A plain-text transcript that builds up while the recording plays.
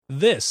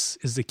This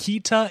is the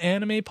Kita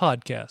Anime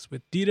Podcast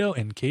with Dito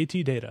and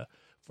KT Data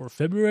for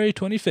February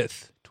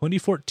 25th,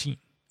 2014,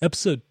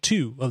 episode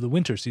 2 of the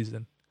winter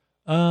season.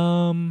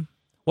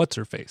 What's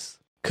her face?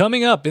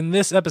 Coming up in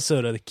this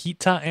episode of the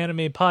Kita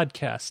Anime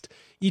Podcast,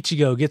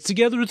 Ichigo gets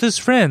together with his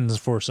friends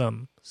for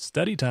some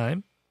study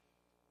time.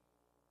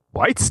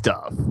 White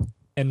stuff.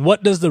 And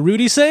what does the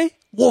Rudy say?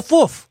 Woof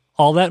woof.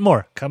 All that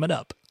more coming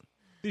up.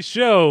 The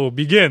show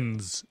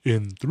begins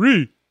in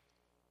 3,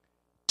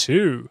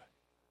 2,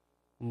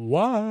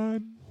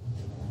 1.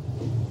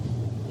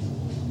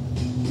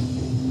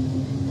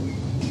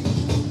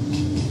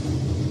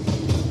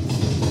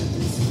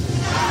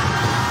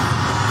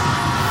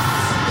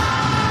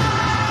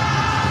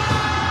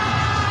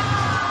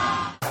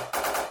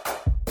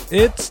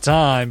 It's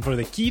time for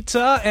the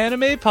Kita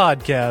Anime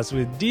Podcast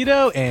with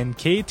Dito and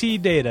KT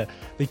Data.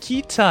 The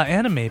Kita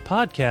Anime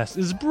Podcast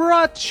is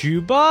brought to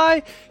you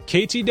by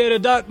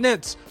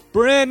KTData.net's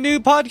brand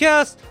new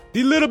podcast,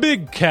 The Little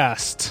Big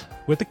Cast,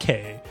 with a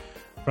K.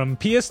 From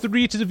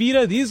PS3 to the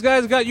Vita, these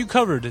guys got you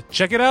covered.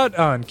 Check it out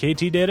on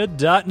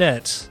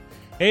KTData.net.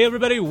 Hey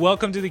everybody,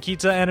 welcome to the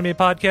Kita Anime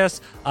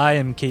Podcast. I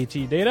am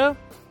KT Data.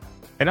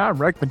 And I'm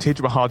Rekman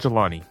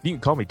Tejmahajalani. You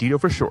can call me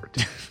Dito for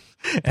short.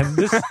 And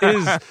this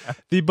is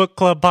the Book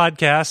Club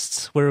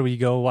Podcast, where we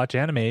go watch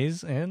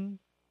animes and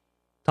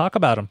talk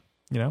about them,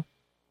 you know?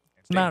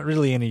 It's not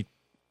really any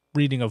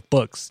reading of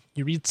books.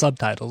 You read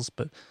subtitles,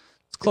 but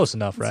it's close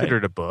enough, right?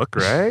 Considered a book,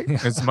 right?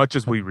 As much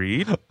as we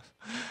read.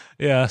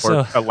 Yeah.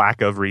 Or a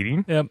lack of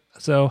reading. Yep.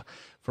 So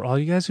for all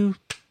you guys who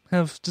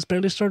have just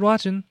barely started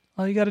watching,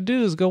 all you got to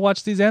do is go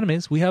watch these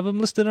animes. We have them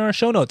listed in our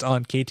show notes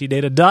on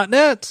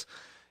ktdata.net.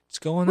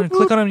 Just go in there and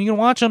click on them. You can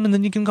watch them, and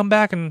then you can come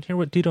back and hear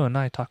what Dito and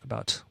I talk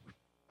about.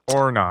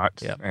 Or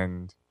not, Yep.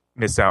 and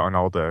miss out on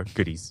all the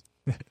goodies.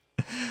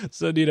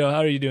 So, Dito, how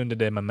are you doing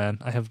today, my man?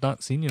 I have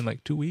not seen you in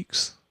like 2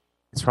 weeks.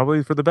 It's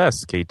probably for the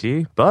best,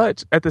 KT.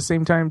 But at the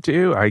same time,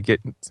 too, I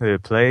get to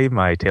play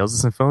my Tales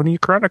of Symphonia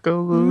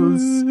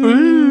Chronicles.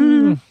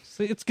 Ooh.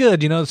 See, it's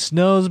good, you know, the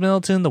snow's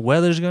melting, the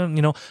weather's going,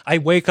 you know, I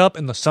wake up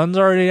and the sun's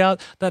already out.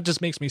 That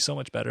just makes me so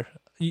much better.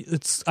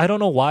 I don't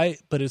know why,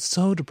 but it's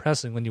so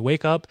depressing when you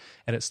wake up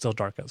and it's still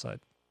dark outside.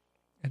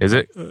 And Is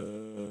it?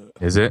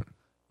 Is it?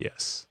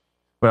 Yes.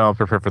 Well,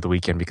 prepare for the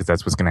weekend because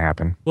that's what's going to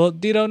happen. Well,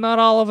 Dito, not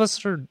all of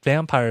us are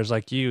vampires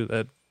like you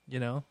that, you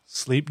know,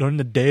 sleep during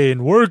the day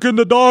and work in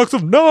the darks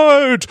of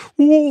night.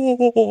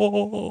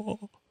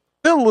 Whoa.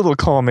 A little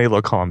column A,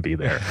 little column B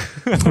there.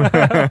 All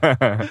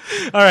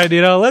right,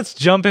 Dito, let's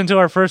jump into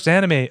our first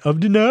anime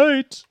of the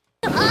night.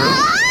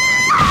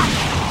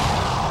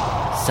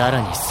 さ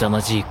らに凄ま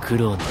じい苦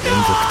労の連続と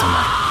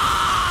なる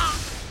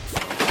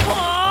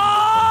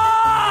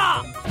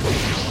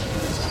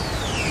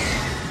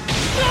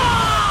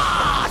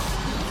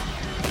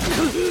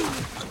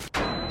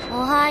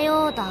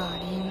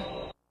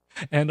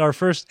And our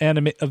first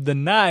anime of the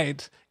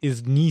night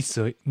is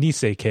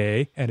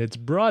Nisekoi, and it's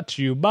brought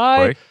to you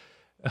by...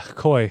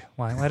 Koi.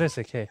 Why did I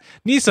say K?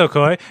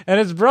 Nisokoi, and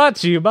it's brought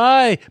to you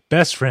by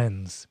Best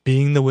Friends,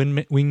 being the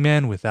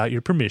wingman without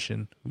your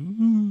permission.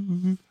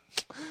 Ooh.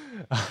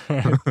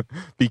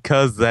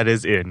 Because that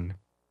is in.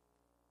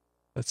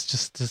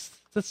 That's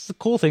that's a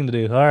cool thing to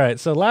do. All right,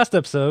 so last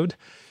episode,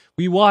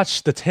 we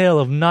watched the tale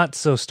of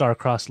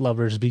not-so-star-crossed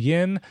lovers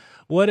begin,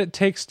 what it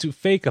takes to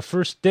fake a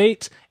first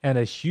date, and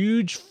a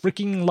huge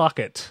freaking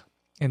locket.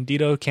 And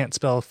Dito can't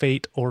spell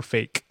fate or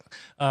fake.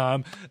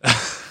 So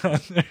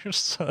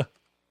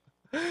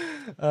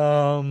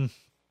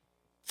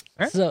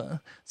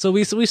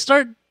we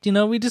start, you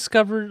know, we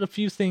discovered a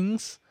few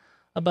things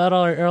about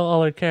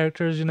all our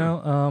characters, you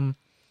know.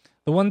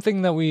 The one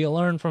thing that we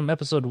learned from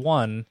episode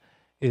 1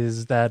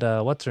 is that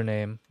what's her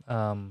name?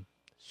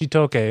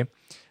 Shitoke.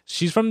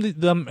 She's from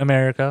the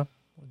America,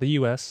 the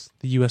US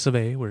of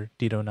A, where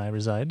Dito and I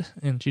reside,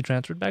 and she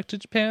transferred back to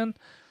Japan.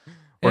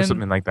 Or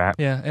something like that.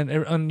 Yeah,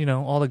 and you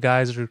know, all the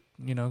guys are,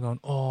 you know, going,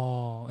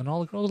 oh, and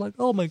all the girls are like,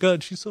 oh my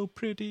god, she's so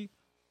pretty.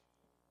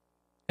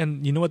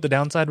 And you know what the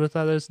downside with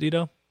that is,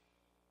 Dito?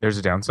 There's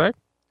a downside?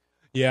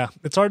 Yeah,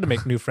 it's hard to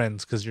make new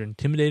friends because you're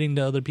intimidating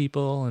to other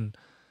people, and,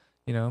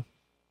 you know,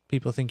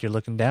 people think you're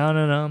looking down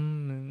on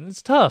them, and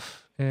it's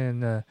tough.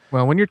 And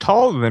well, when you're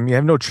taller than them, you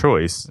have no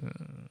choice.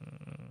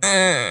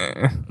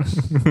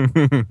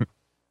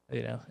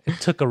 You know, it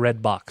took a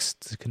red box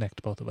to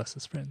connect both of us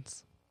as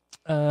friends.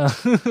 So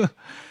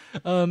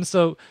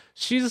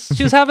she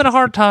was having a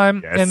hard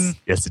time. Yes, and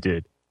yes, it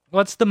did.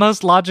 What's the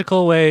most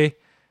logical way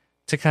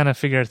to kind of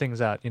figure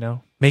things out? You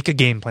know, make a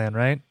game plan,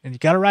 right? And you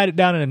got to write it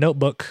down in a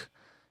notebook,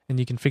 and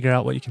you can figure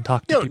out what you can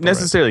talk to. You don't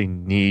necessarily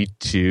need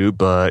to,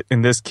 but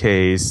in this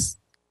case,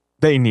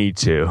 they need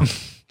to.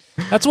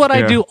 That's what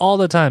I do all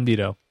the time,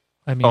 Dito.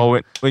 I mean,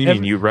 what do you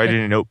mean? You write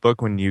in a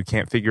notebook when you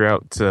can't figure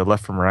out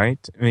left from right?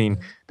 I mean,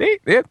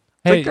 they're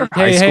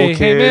high school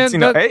kids.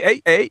 Man,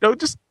 hey, no,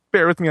 just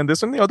bear with me on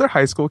this one. You know, they're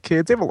high school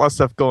kids. They have a lot of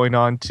stuff going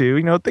on too.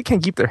 You know, they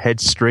can't keep their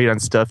heads straight on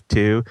stuff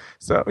too.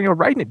 So, you know,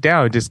 writing it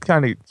down just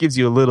kind of gives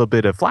you a little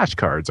bit of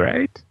flashcards,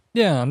 right?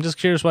 Yeah, I'm just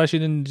curious why she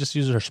didn't just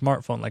use her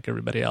smartphone like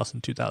everybody else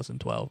in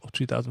 2012 or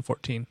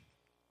 2014.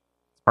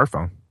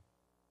 Smartphone.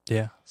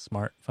 Yeah,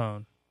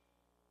 smartphone.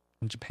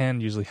 And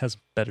Japan usually has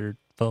better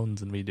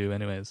phones than we do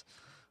anyways.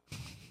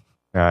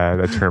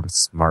 The term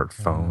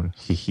smartphone.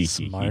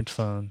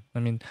 Smartphone. I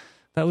mean,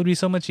 that would be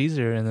so much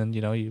easier. And then,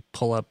 you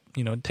pull up,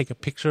 take a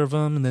picture of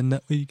them, and then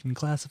that way you can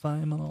classify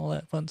them and all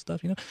that fun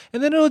stuff, And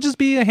then it'll just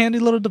be a handy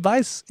little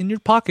device in your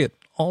pocket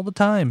all the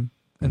time.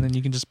 And then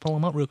you can just pull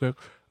them up real quick.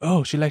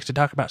 Oh, she likes to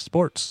talk about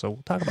sports, so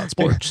we'll talk about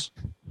sports.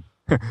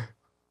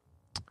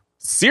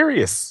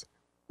 Serious.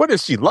 What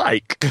is she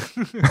like?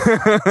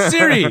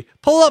 Siri,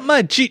 pull up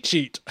my cheat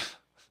sheet.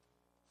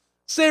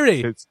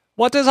 Siri,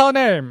 what is her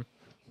name?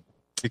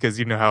 Because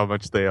you know how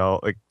much they all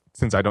like.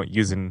 Since I don't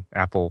use an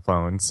Apple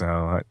phone,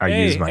 so I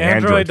use my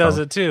Android Android does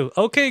phone. it too.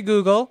 Okay,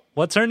 Google,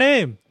 what's her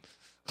name?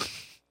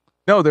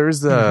 No,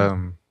 there's I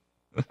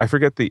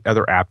forget the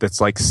other app that's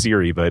like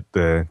Siri, but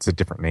it's a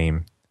different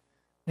name.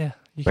 Yeah,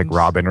 like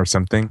Robin or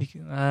something.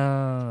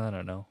 I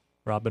don't know.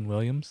 Robin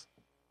Williams.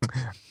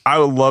 I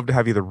would love to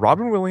have either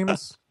Robin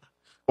Williams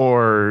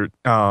or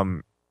I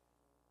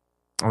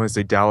want to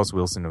say Dallas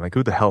Wilson. I'm like,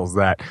 who the hell is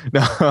that?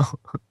 No,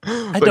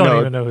 I don't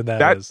even know who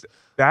that is.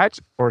 That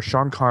or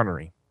Sean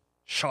Connery.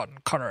 Sean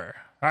Connery.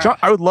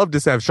 I would love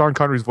to have Sean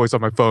Connery's voice on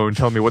my phone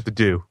telling me what to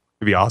do.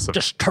 It'd be awesome.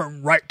 Just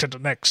turn right to the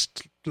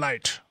next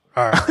light.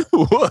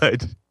 Would.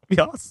 It'd be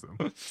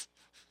awesome.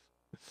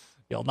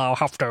 You'll now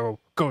have to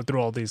go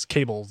through all these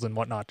cables and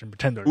whatnot and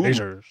pretend they're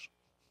lasers.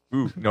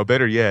 Ooh, no,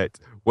 better yet.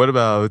 What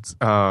about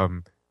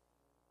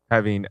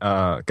having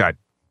God, I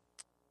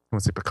want to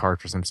say Picard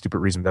for some stupid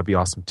reason. That'd be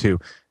awesome too.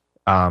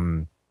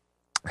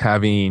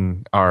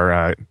 Having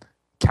our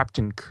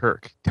Captain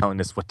Kirk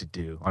telling us what to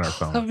do on our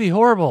phone. That'd be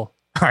horrible.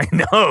 I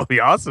know, it'd be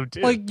awesome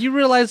too. Like, you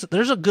realize that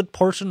there's a good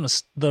portion of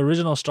the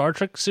original Star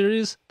Trek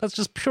series that's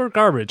just pure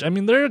garbage. I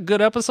mean, there are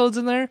good episodes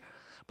in there,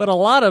 but a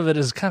lot of it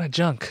is kind of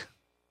junk.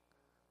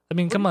 I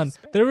mean, come on.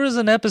 There was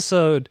an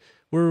episode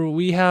where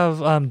we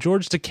have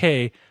George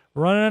Takei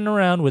running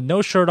around with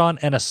no shirt on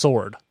and a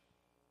sword.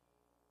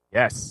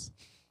 Yes.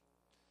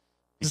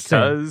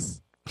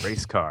 Because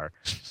race car.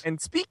 And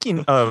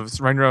speaking of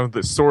running around with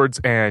the swords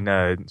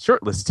and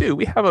shirtless too,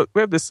 we have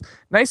this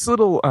nice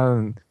little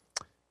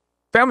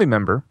family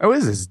member. Oh,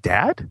 is his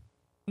dad?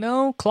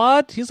 No,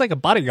 Claude. He's like a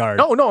bodyguard.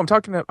 No, I'm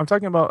talking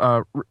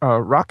about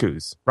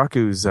Raku's.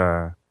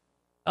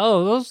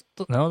 Oh, those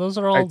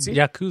are all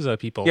Yakuza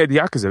people. Yeah, the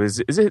Yakuza. Is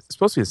it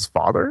supposed to be his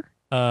father?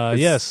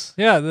 Yes.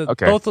 Yeah.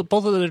 Okay. Both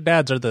of their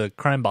dads are the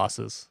crime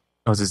bosses.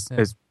 Oh, is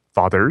his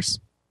father's?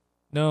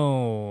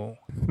 No.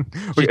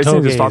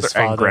 Isn't his father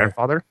and father.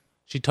 grandfather?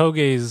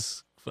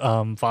 Shitoge's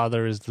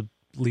father is the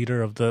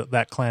leader of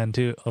that clan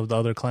too, of the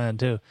other clan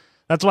too.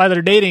 That's why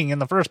they're dating in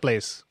the first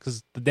place,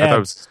 because I thought it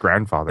was his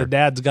grandfather. The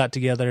dads got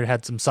together,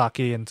 had some sake,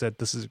 and said,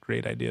 "This is a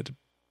great idea to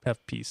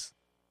have peace."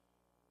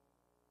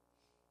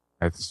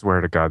 I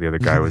swear to God, the other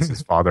guy was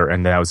his father,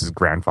 and that was his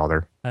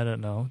grandfather. I don't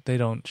know. They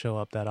don't show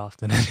up that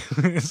often,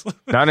 anyways.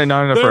 Not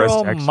enough They're for us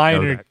all to actually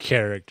minor know that.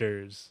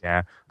 characters.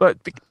 Yeah, but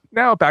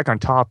now back on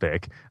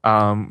topic.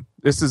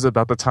 This is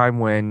about the time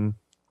when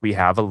we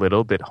have a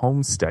little bit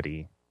home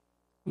study.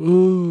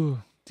 Ooh,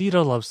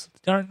 Dito loves.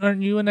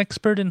 Aren't you an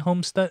expert in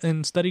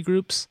in study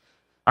groups?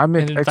 I'm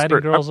an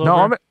expert.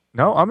 I'm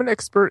an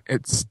expert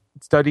at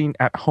studying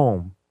at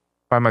home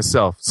by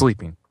myself,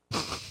 sleeping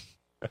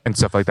and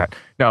stuff like that.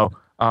 No,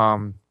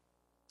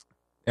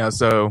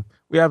 so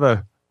we have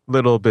a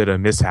little bit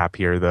of mishap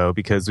here though,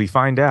 because we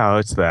find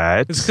out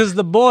that it's because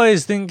the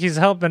boys think he's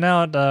helping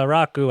out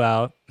Raku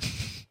out.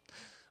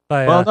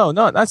 Well, no,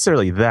 not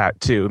necessarily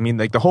that too. I mean,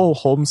 like the whole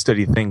home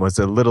study thing was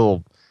a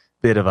little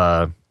bit of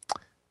a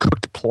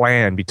cooked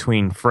plan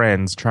between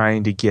friends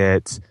trying to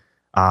get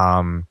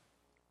what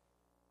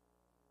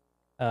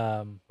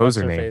was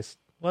her name? Face?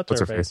 What's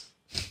her face?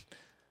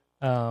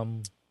 Wow,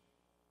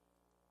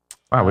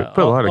 we put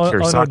a lot of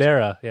Kurosaki.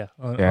 Onodera, yeah.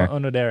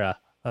 Onodera,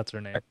 that's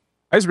her name.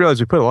 I just realized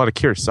we put a lot of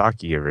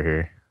Kurosaki over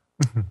here.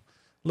 A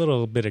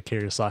little bit of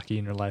Kurosaki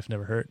in your life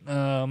never hurt.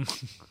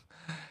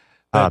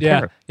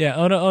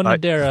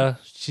 Onodera,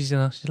 she's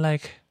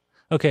like,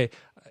 okay,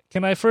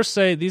 can I first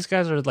say these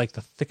guys are like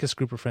the thickest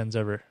group of friends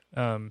ever.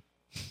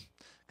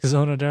 Because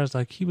Onodera's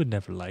like, he would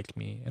never like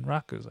me, and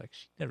Raku's like,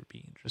 she'd never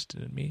be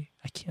interested in me.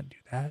 I can't do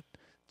that.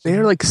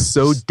 They're like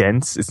so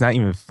dense, it's not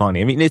even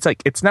funny. I mean,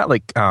 it's not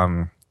like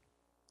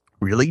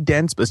really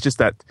dense, but it's just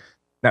that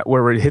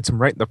where it hits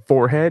him right in the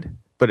forehead,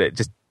 but it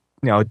just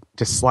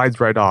just slides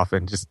right off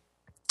and just.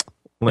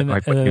 And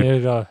then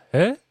they go,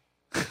 eh?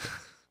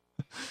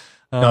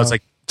 No, it's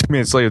like 2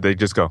 minutes later they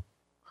just go,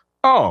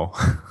 oh.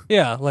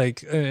 Yeah,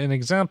 like an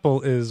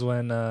example is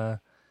when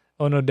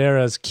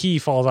Onodera's key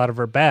falls out of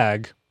her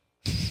bag.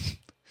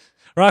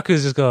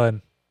 Raku's just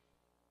going,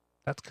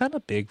 that's kind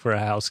of big for a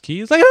house key.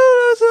 He's like, oh,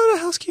 no, it's not a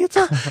house key. It's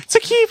a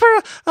key for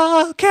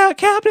a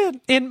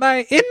cabinet in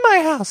my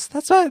house.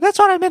 That's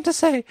what I meant to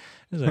say.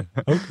 He's like,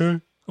 okay.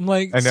 I'm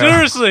like,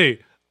 seriously.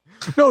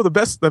 No, the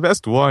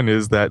best one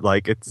is that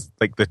like it's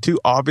like the two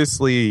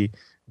obviously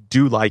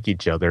do like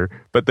each other,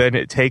 but then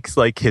it takes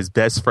like his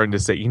best friend to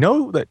say, you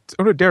know that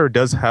Onodera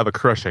does have a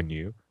crush on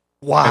you.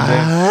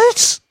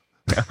 What?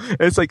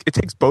 It's like it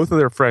takes both of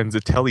their friends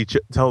to tell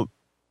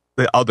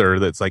the other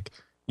that's like,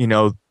 you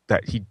know,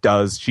 that she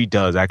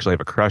does actually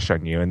have a crush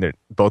on you, and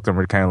both of them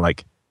are kind of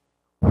like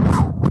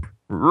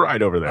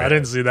right over there. I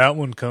didn't see that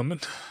one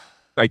coming,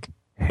 like,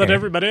 but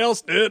everybody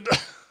else did.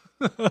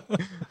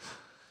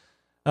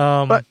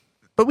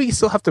 But we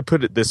still have to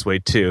put it this way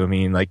too. I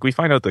mean, like we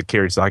find out that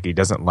Kirisaki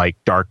doesn't like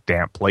dark,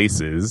 damp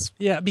places.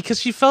 Yeah, because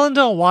she fell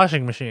into a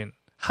washing machine.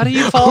 How do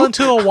you fall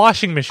into a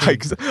washing machine?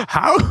 Like,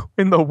 how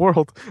in the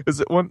world is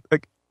it one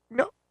like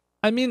no?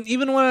 I mean,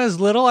 even when I was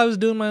little, I was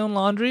doing my own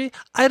laundry.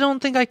 I don't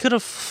think I could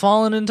have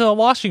fallen into a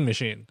washing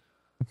machine.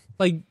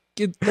 Like,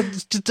 it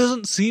just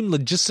doesn't seem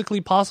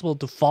logistically possible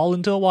to fall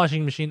into a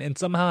washing machine and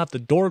somehow have the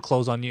door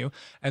close on you,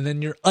 and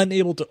then you're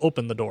unable to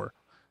open the door.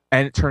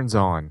 And it turns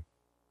on.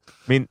 I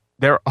mean,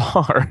 there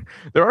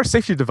are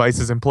safety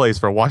devices in place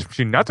for a washing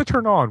machine not to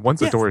turn on once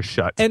the door is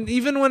shut. And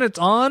even when it's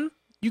on,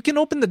 you can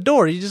open the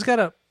door. You just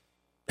gotta.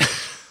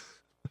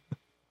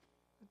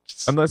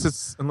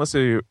 Unless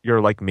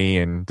you're like me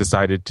and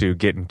decided to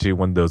get into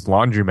one of those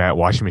laundromat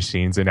washing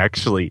machines and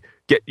actually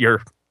get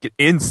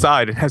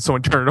inside and have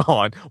someone turn it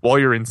on while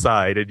you're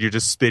inside and you're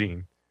just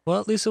spitting. Well,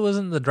 at least it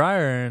wasn't the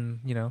dryer and,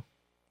 you know,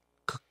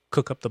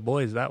 cook up the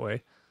boys that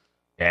way.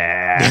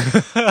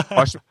 Yeah.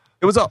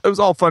 It was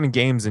all fun and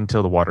games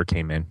until the water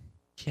came in.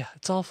 Yeah,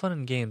 it's all fun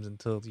and games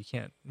until you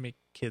can't make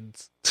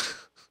kids.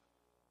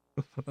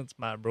 That's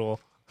my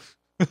rule.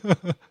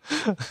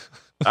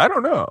 I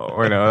don't know.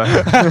 Or no.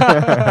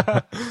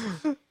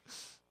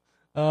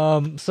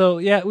 So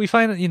yeah, we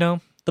find, you know,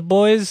 the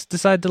boys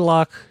decide to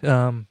lock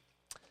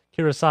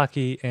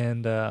Kirasaki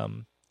and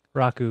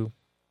Raku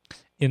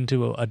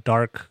into a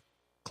dark,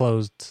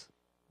 closed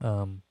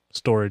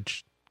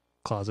storage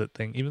closet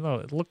thing. Even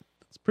though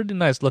it's pretty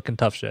nice looking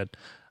tough shed,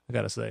 I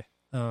gotta say.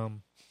 I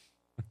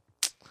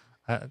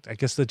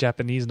guess the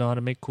Japanese know how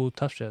to make cool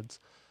tough sheds.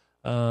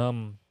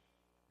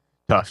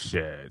 Tough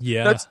shed.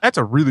 Yeah. That's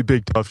a really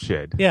big tough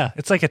shed. Yeah,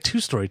 it's like a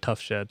 2-story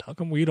tough shed. How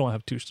come we don't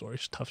have 2-story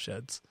tough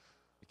sheds?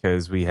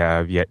 Because we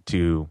have yet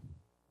to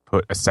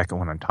put a second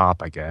one on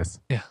top, I guess.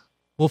 Yeah,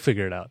 we'll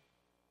figure it out.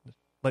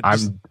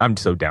 I'm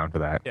so down for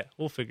that. Yeah,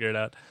 we'll figure it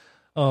out.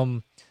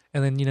 And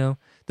then, you know,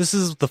 this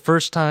is the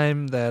first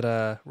time that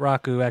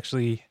Raku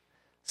actually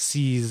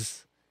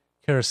sees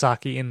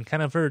Kurosaki in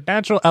kind of her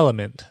natural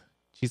element.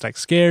 She's like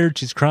scared,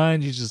 she's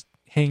crying, she's just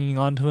hanging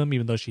on to him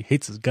even though she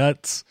hates his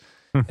guts.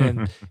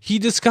 And he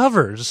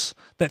discovers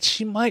that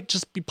she might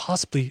just be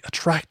possibly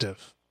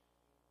attractive.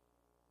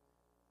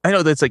 I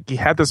know that's like he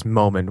had this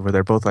moment where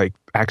they're both like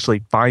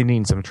actually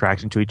finding some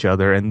attraction to each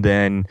other, and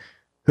then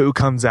who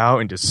comes out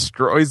and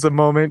destroys the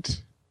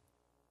moment?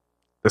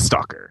 The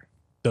stalker.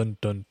 Dun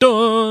dun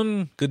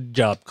dun. Good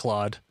job,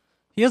 Claude.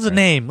 He has a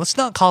name. Let's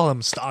not call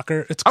him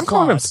Stalker. It's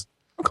Claude.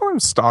 I'm calling him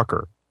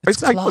Stalker. It's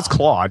Claude.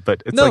 Claude,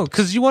 but it's no,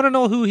 because you want to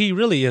know who he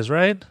really is,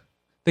 right?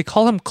 They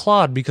call him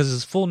Claude because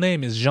his full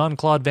name is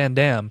Jean-Claude Van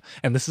Damme,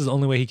 and this is the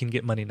only way he can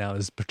get money now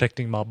is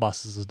protecting mob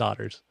bosses'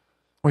 daughters.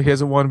 Well, he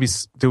doesn't want to be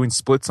doing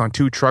splits on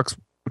 2 trucks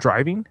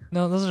driving?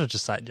 No, those are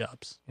just side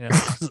jobs. You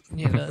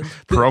know,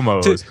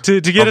 Promos. To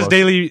get his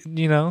daily,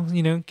 you know,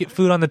 get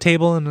food on the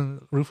table and a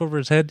roof over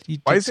his head.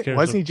 Why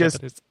doesn't he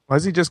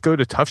just go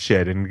to Tough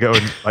Shed and go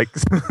and like...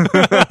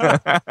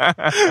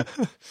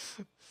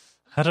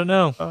 I don't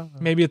know.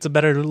 Maybe it's a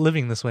better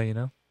living this way, you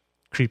know?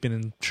 Creeping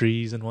in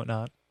trees and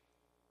whatnot.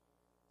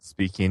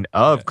 Speaking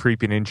of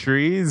creeping in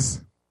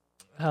trees.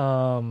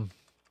 Yeah,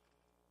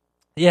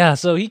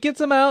 so he gets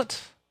him out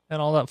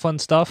and all that fun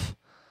stuff.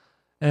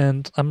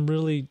 And I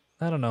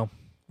don't know.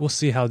 We'll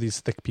see how these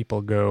thick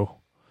people go.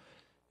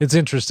 It's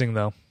interesting,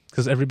 though,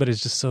 because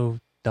everybody's just so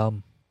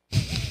dumb.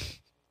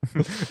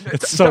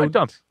 It's so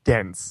dumb.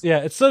 Dense. Yeah,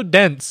 it's so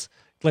dense.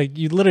 Like,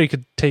 you literally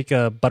could take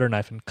a butter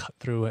knife and cut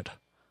through it.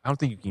 I don't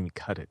think you can even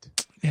cut it.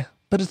 Yeah,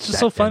 but it's just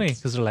so funny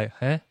because they're like,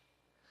 huh?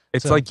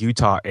 It's like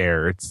Utah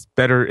air. It's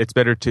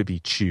better to be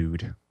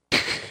chewed.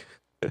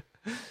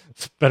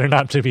 It's better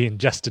not to be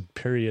ingested,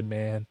 period,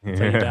 man. That's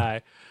how you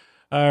die.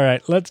 All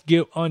right, let's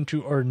get on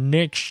to our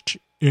next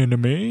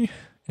anime,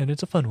 and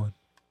it's a fun one.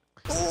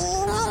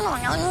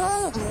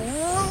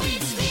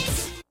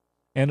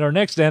 And our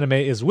next anime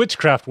is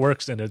Witchcraft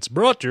Works, and it's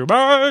brought to you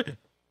by...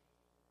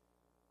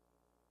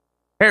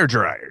 Hair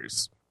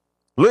dryers.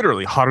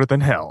 Literally hotter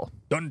than hell.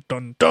 Dun,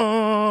 dun,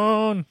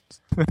 dun!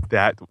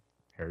 That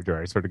hair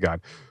dryer, I swear to God.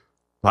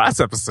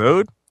 Last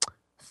episode,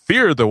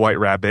 Fear the White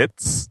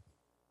Rabbits.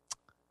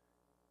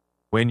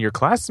 When your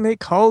classmate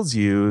calls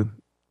you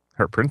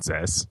her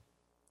princess,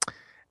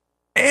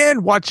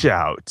 and watch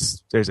out,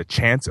 there's a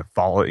chance of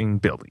falling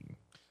building.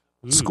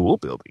 Ooh. School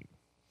building.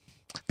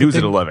 News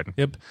at 11.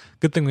 Yep.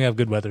 Good thing we have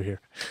good weather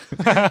here.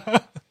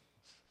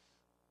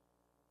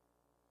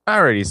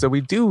 Alrighty, so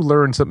we do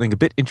learn something a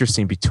bit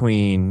interesting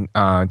between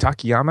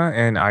Takayama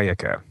and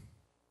Ayaka.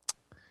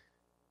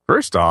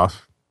 First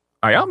off,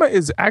 Ayama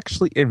is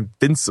actually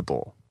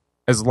invincible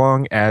as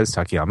long as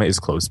Takayama is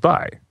close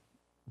by.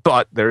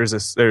 But there's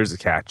a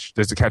catch.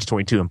 There's a catch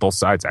 22 on both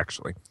sides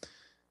actually.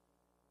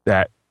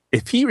 That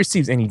if he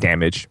receives any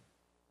damage,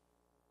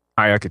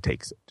 Ayaka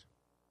takes it.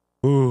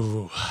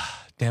 Ooh,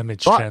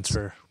 damage But-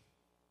 transfer.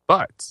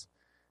 But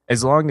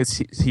as long as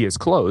he is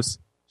close,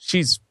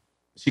 she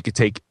could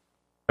take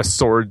a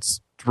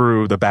swords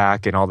through the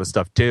back and all this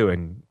stuff too,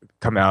 and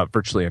come out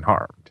virtually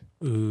unharmed.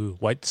 Ooh,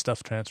 white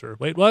stuff transfer.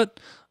 Wait, what?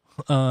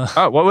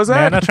 Oh, what was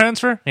that? Mana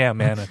transfer? Yeah,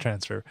 mana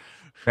transfer.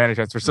 Mana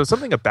transfer. So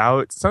something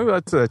about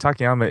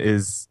Takayama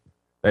is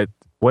that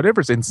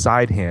whatever's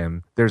inside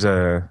him, there's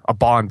a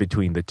bond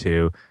between the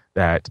two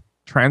that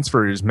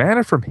transfers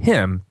mana from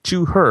him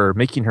to her,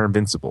 making her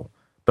invincible.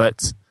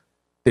 But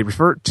they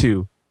refer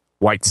to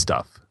white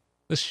stuff.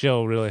 This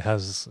show really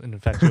has an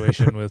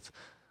infatuation with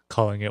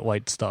calling it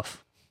white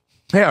stuff,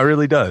 Yeah, it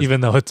really does.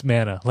 even though it's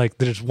mana. Like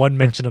there's one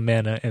mention of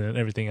mana, and then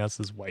everything else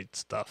is white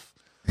stuff.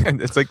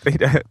 And it's like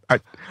I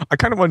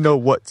kind of want to know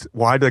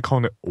why they're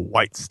calling it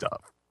white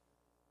stuff.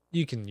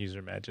 You can use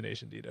your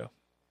imagination, Dito.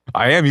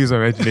 I am using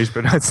my imagination,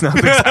 but that's not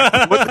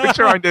exactly what they're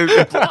trying to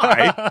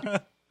imply.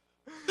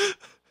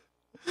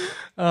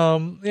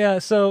 Yeah,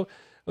 so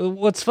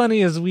what's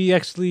funny is we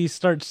actually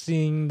start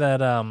seeing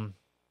that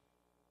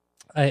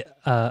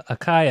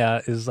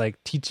Akaya is like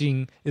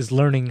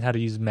learning how to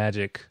use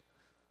magic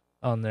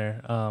on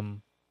there.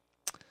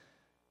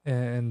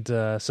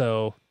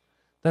 So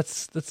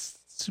that's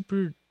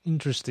super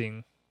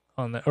interesting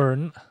on that.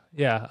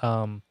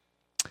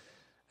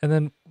 And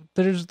then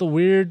there's the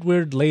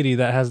weird lady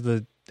that has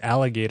the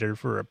alligator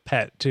for a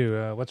pet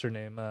too. What's her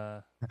name?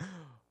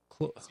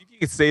 See if you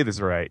can say this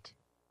right.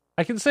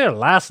 I can say her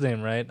last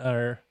name right.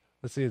 Or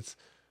let's see, it's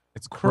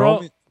It's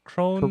Crominary.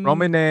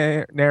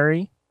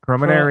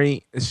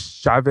 Crominary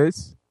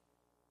Chavez.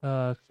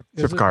 Is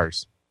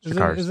Shikars.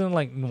 isn't it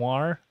like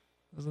Noir?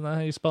 Isn't that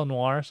how you spell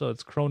Noir? So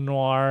it's Cro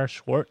Noir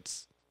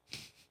Schwartz.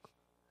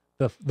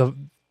 The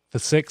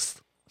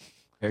sixth.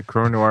 Yeah,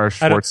 Cronoir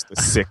Schwartz the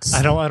 6.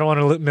 I don't want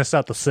to miss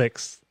out the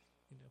sixth.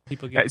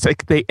 People get. It's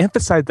like they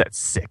emphasize that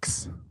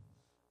 6.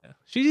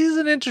 She's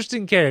an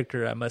interesting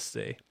character, I must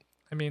say.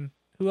 I mean,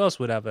 who else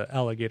would have an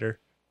alligator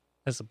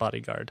as a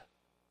bodyguard?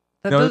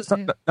 Not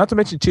to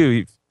mention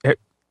too.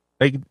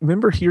 Like,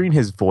 remember hearing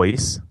his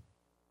voice,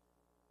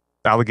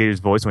 the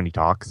alligator's voice when he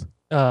talks.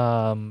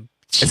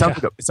 It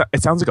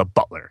sounds like a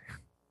butler.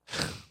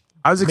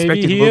 I was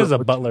expecting maybe he is a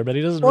butler, but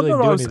he doesn't really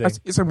do anything.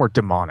 It's more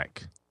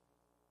demonic.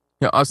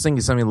 I was thinking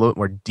something a little bit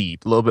more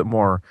deep, a little bit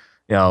more,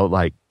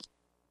 like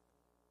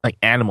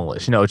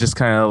animalish. Just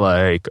kind of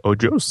like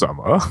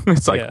Ojo-sama.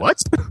 It's like, Yeah.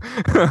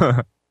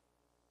 what?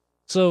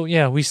 So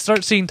yeah, we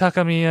start seeing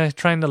Takamiya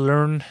trying to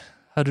learn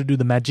how to do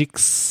the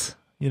magics.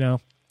 You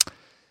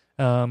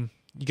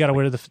gotta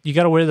wear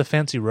the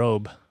fancy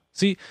robe.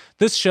 See,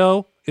 this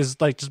show is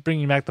like just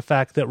bringing back the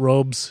fact that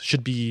robes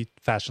should be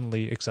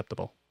fashionably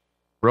acceptable.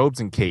 Robes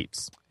and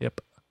capes.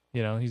 Yep,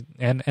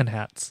 and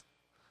hats.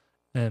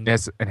 And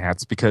Yes, and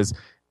hats, because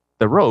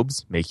the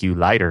robes make you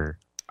lighter.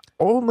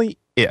 Only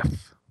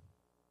if.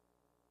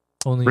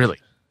 only Really.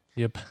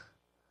 Yep.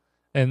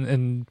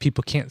 And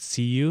people can't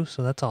see you,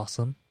 so that's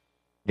awesome.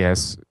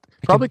 Yes.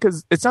 Probably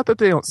because it's not that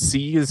they don't see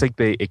you, it's like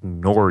they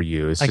ignore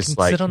you. It's I just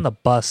can like, sit on the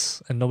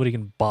bus and nobody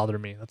can bother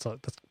me. That's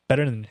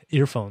better than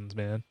earphones,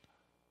 man.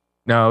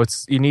 no,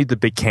 you need the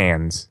big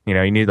cans.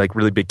 You need like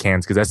really big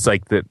cans, because that's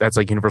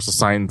like universal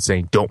sign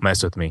saying, don't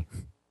mess with me.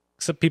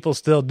 Except people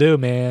still do,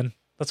 man.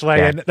 That's why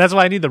Yeah. that's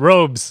why I need the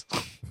robes.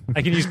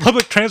 I can use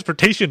public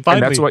transportation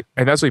finally.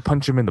 And that's why you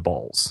punch him in the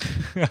balls.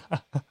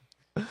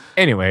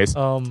 Anyways,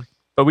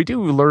 but we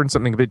do learn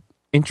something a bit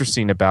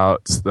interesting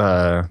about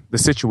the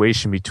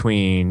situation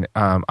between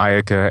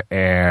Ayaka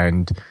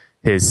and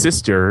his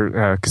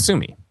sister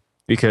Kasumi,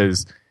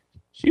 because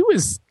she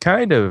was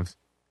kind of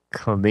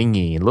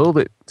clingy, a little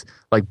bit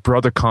like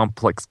brother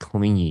complex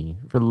clingy,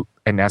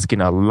 and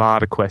asking a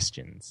lot of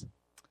questions.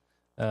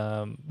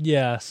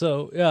 Because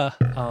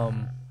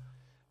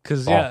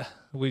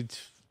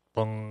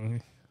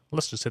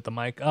let's just hit the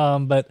mic.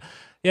 But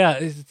yeah,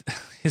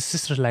 his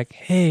sister's like,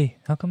 hey,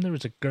 how come there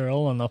was a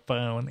girl on the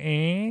phone?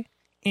 I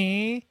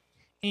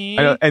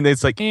know, and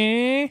it's like,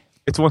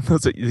 it's one of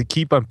those that you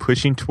keep on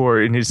pushing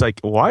toward, and it's like,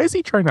 why is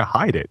he trying to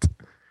hide it?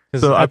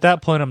 Because So at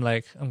that point, I'm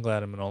like, I'm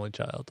glad I'm an only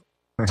child.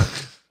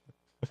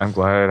 I'm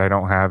glad I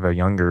don't have a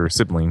younger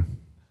sibling.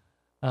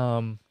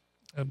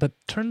 But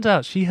turns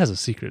out she has a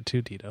secret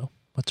too, Tito.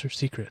 What's her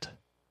secret?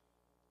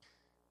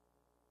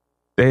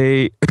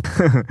 The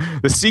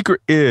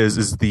secret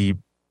is the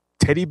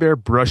teddy bear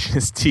brush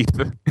his teeth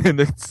in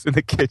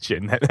the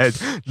kitchen. That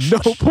has no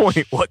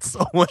point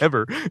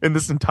whatsoever in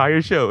this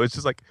entire show. It's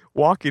just like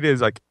walking in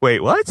is like,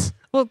 wait, what?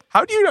 Well,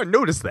 How do you not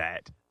notice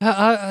that?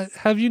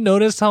 have you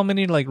noticed how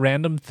many like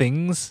random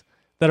things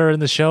that are in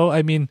the show?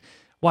 I mean,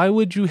 why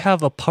would you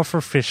have a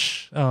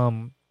pufferfish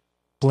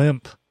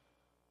blimp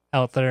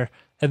out there,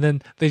 and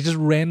then they just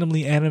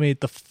randomly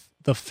animate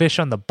the fish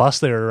on the bus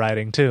they were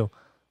riding too?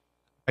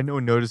 I know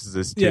one notices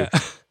this too. Yeah.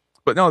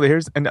 But no,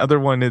 here's another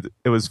one.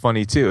 It was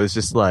funny too. It's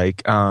just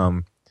like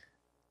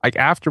like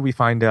after we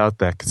find out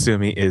that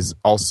Kasumi is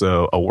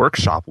also a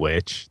workshop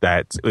witch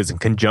that is in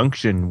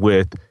conjunction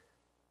with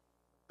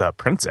the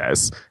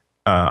princess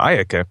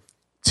Ayaka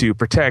to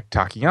protect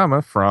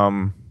Takayama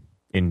from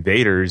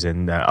invaders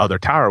and other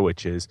tower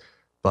witches,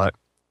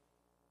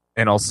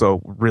 and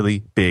also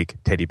really big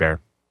teddy bear.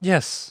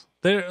 Yes,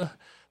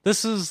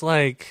 this is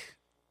like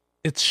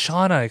it's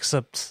Shauna,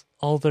 except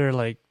all their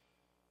like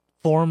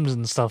forms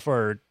and stuff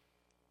are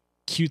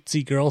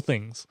cutesy girl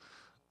things.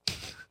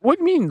 What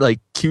do you mean, like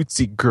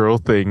cutesy girl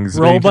things?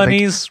 Row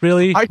bunnies,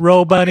 really?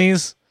 Row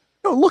bunnies?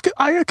 No, look at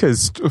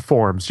Ayaka's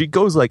forms. She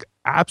goes like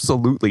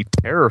absolutely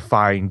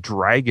terrifying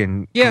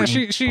dragon. Yeah,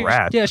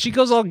 she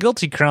goes all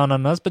guilty crown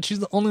on us, but she's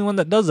the only one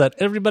that does that.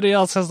 Everybody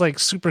else has like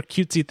super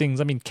cutesy things.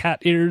 I mean, cat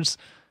ears,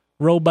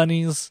 row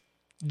bunnies,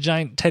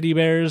 giant teddy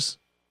bears,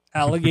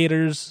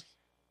 alligators.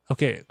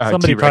 Okay,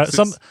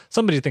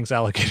 somebody thinks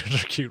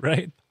alligators are cute,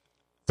 right?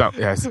 So,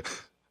 yes.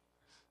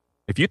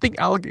 If you think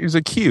alligators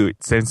are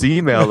cute, send an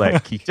email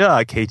at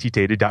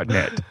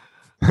kita@ktdata.net.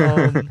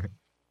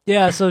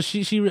 Yeah, so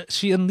she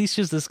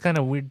unleashes this kind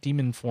of weird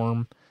demon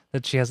form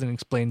that she hasn't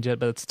explained yet,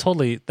 but it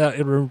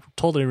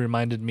totally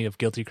reminded me of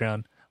Guilty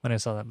Crown when I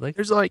saw that. Like,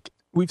 there's like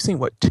we've seen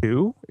what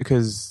 2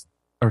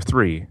 or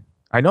 3.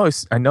 I know.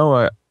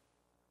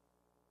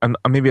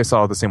 Maybe I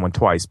saw the same one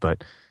twice,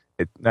 but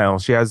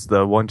she has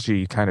the one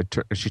she kind of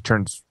she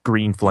turns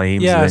green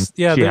flames. Yes,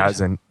 and she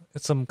has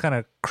it's some kind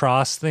of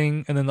cross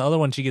thing, and then the other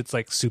one she gets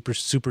like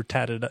super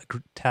tatted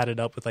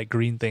up with like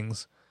green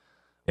things.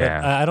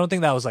 Yeah, but I don't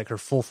think that was like her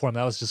full form.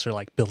 That was just her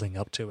like building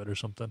up to it or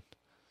something.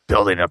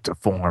 Building up to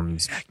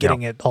forms,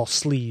 getting it all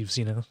sleeves,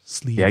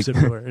 sleeves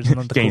everywhere. Isn't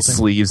that the getting cool thing?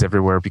 Sleeves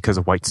everywhere because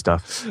of white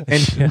stuff.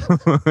 And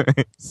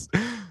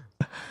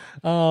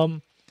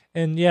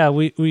and yeah,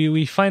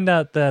 we find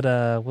out that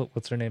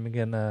what's her name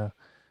again? Oh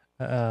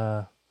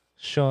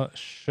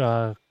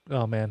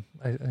man,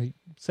 I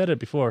said it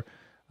before.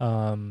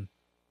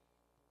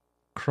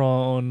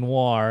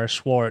 Cronoir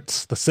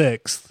Schwartz the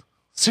Sixth.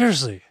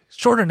 Seriously,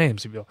 shorter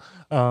names, if you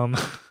will.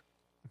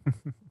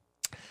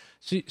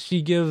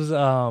 She gives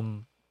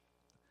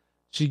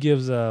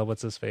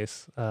what's his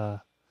face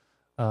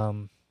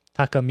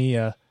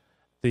Takamiya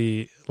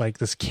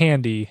this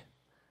candy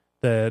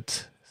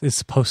that is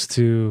supposed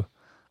to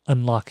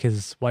unlock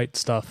his white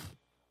stuff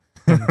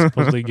and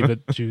supposedly give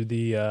it to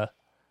the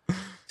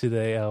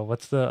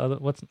it's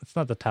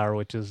not the Tower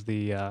Witches,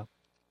 the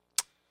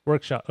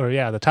workshop, or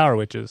the Tower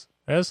Witches.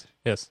 Yes.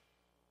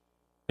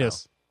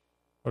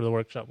 Or the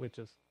workshop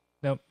witches.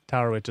 Nope,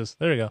 Tower Witches.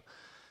 There you go.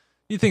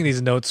 You think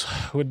these notes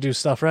would do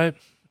stuff, right?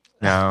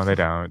 No, they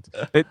don't.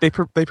 They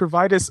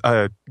provide us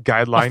a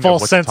guideline, a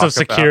false sense of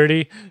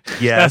security.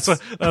 Yes,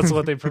 that's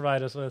what they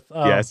provide us with.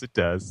 Yes, it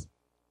does.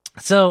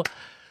 So,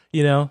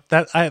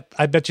 that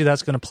I bet you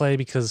that's going to play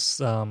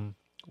because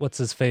what's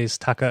his face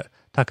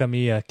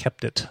Takamiya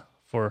kept it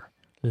for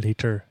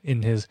later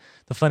in his.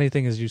 The funny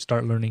thing is, you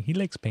start learning he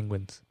likes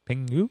penguins.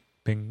 Pengu.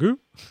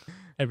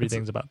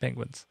 Everything's about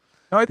penguins.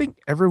 No, I think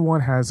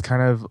everyone has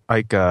kind of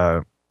like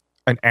an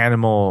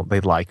animal they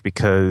like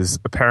because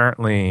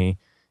apparently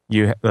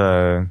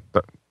the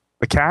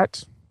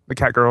cat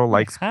girl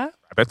likes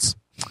rabbits.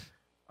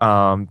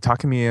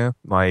 Takamiya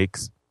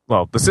likes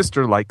the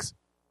sister likes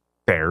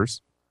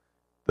bears.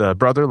 The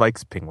brother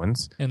likes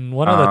penguins. And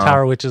one of the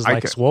Tower Witches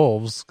likes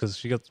wolves because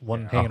she got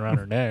one hanging around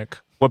her neck.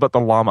 What about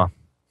the llama?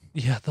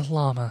 Yeah, the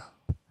llama.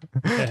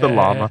 The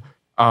llama.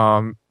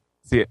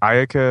 See,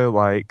 Ayaka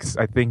likes,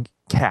 I think,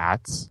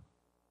 cats.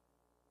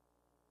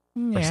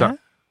 Yeah.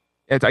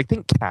 I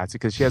think cats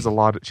because she has a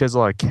lot of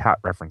cat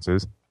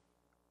references.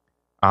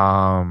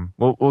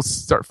 We'll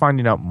start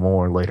finding out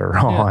more later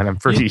on. I'm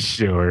pretty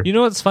sure. You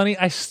know what's funny?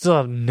 I still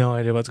have no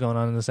idea what's going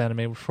on in this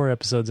anime. We're 4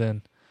 episodes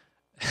in,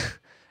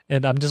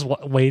 and I'm just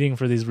waiting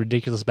for these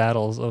ridiculous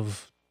battles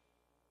of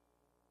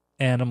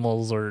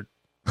animals or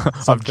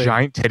of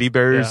giant teddy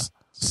bears,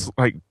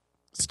 like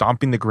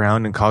stomping the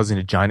ground and causing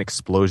a giant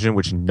explosion,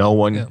 which no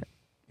one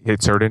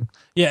hits her in.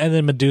 Yeah, and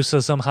then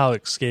Medusa somehow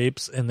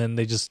escapes, and then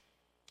they just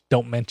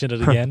don't mention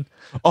it again.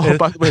 Oh,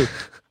 by the way,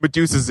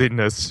 Medusa's in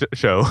this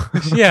show.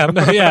 yeah,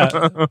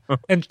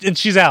 and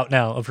she's out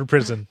now of her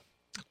prison.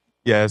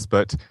 Yes,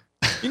 but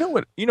you know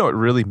what it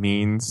really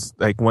means?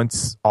 Like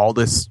once all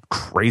this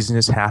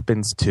craziness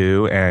happens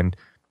too, and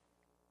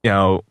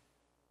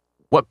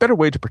what better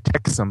way to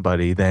protect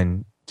somebody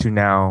than to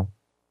now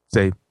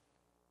say,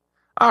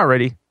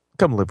 "Alrighty,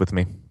 come live with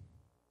me."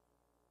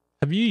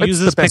 Have you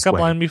used this pickup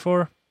line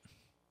before?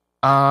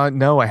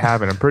 No, I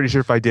haven't. I'm pretty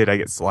sure if I did, I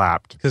get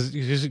slapped. Because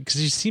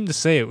you seem to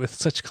say it with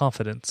such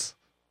confidence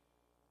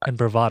and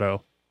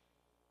bravado.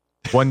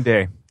 One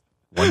day,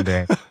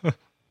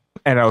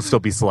 and I'll still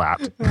be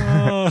slapped.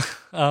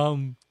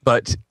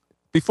 But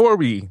before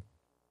we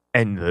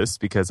end this,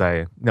 because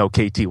I know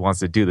KT wants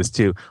to do this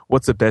too,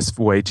 what's the best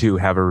way to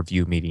have a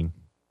review meeting?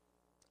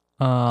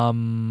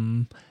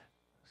 Have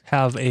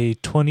a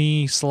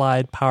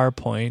 20-slide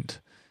PowerPoint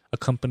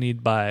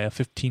accompanied by a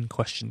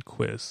 15-question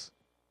quiz,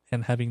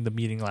 and having the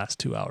meeting last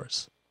 2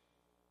 hours.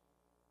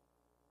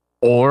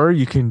 Or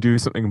you can do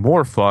something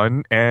more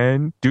fun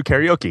and do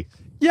karaoke.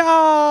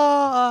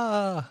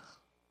 Yeah!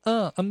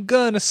 I'm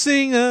gonna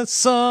sing a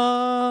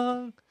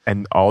song.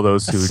 And all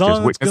those who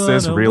just witness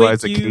this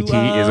realize that KT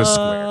is a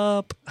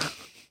square.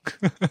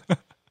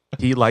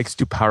 He likes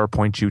to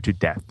PowerPoint you to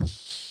death.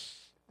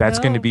 That's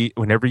going to be,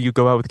 whenever you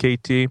go out with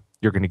KT,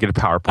 you're going to get a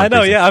PowerPoint. I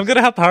know, yeah. I'm going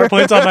to have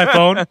PowerPoints on my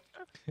phone.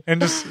 And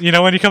just,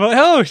 when you come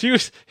out,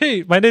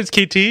 hey, my name's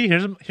KT.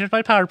 Here's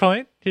my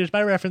PowerPoint. Here's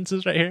my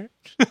references right here.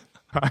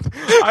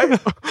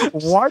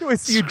 Why do I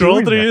see you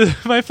scroll doing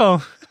through my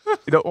phone?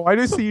 Why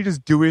do I see you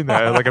just doing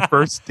that at like a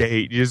first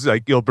date? You just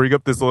you'll bring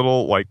up this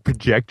little like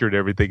projector and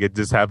everything, and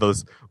just have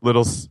this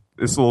little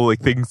like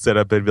thing set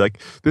up and be like,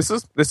 "This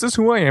is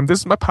who I am. This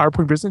is my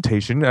PowerPoint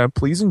presentation.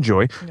 Please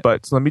enjoy." Yeah.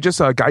 But let me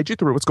just guide you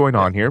through what's going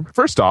on here.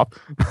 First off,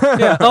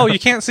 yeah. Oh, you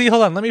can't see.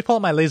 Hold on. Let me pull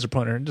up my laser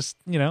pointer and just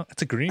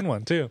it's a green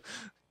one too.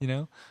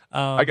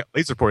 I got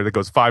laser pointer that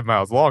goes 5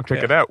 miles long.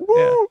 Check it out. Woo!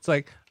 Yeah. It's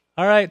like,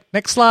 all right,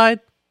 next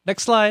slide.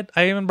 Next slide.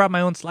 I even brought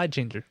my own slide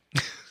changer.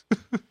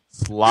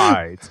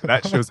 Slides.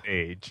 That shows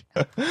age.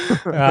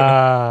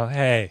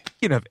 Hey.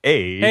 Speaking of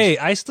age. Hey,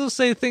 I still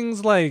say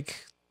things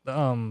like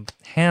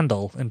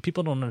handle, and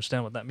people don't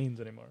understand what that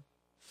means anymore.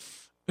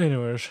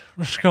 Anyways,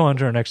 let's go on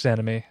to our next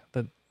anime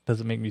that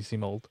doesn't make me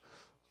seem old.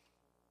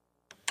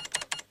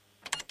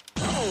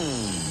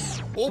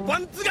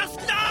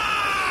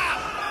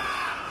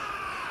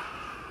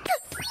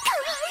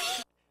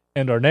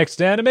 And our next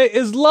anime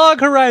is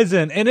Log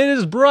Horizon, and it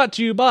is brought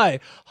to you by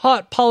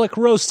Hot Pollock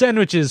Roast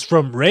Sandwiches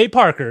from Ray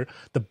Parker,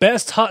 the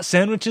best hot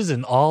sandwiches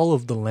in all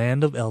of the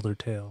land of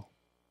Eldertale.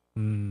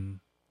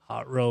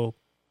 Hot roe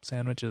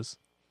sandwiches.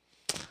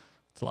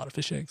 It's a lot of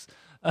fish eggs.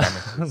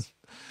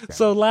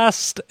 So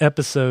last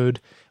episode,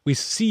 we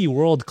see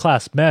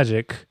world-class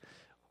magic,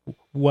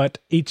 what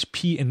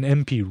HP and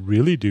MP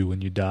really do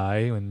when you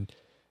die, when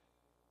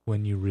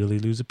you really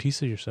lose a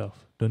piece of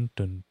yourself. Dun,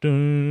 dun,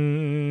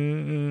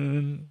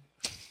 dun.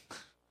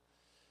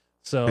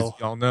 So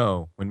y'all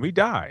know, when we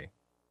die,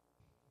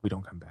 we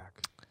don't come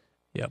back.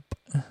 Yep.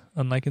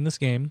 Unlike in this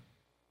game,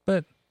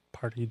 but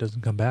party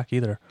doesn't come back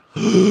either.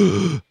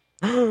 Why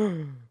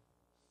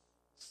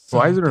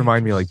does it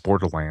remind me like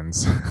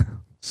Borderlands?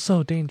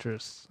 So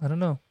dangerous. I don't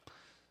know.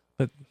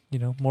 But,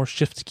 more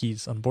shift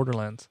keys on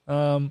Borderlands.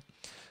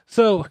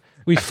 So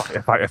we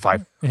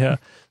F5. Yeah.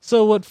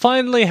 So what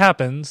finally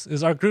happens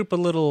is our group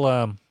of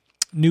little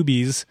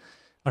newbies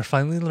are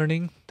finally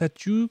learning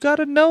that you got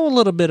to know a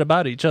little bit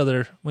about each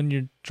other when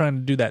you're trying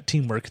to do that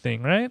teamwork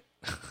thing, right?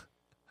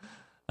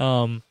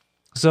 So,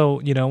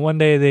 one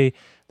day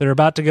they're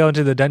about to go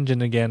into the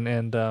dungeon again,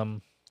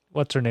 and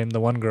what's her name? The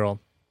one girl.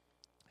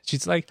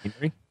 She's like,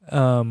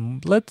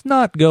 let's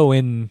not go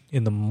in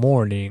the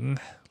morning.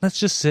 Let's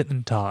just sit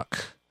and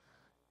talk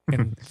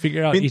and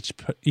figure out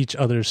each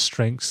other's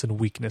strengths and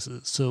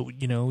weaknesses. So,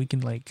 we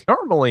can like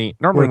normally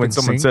when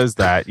someone says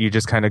that, you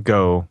just kind of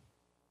go,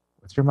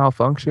 what's your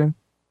malfunction?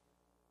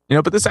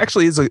 But this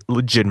actually is a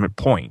legitimate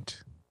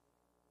point.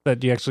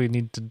 That you actually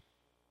need to,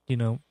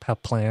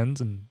 have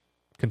plans and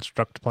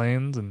construct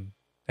plans and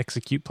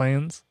execute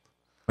plans.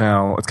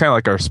 Well, it's kind of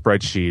like our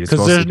spreadsheet.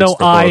 Because there's no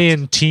I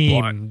in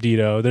team,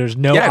 Dito. There's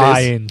no I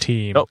in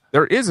team. No,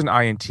 there is an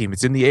I in team.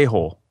 It's in the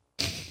A-hole.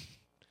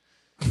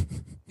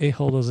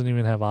 A-hole doesn't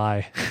even have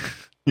I.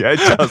 Yeah, it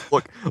does.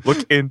 Look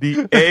in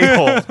the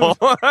A-hole.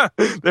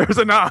 There's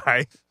an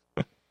I.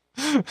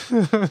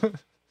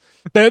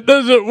 That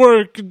doesn't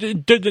work.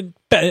 It didn't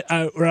bet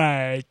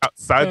outright.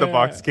 Outside the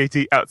box,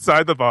 KT.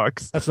 Outside the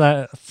box. That's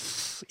not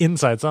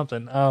inside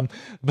something.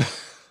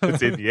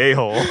 It's in the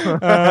A-hole.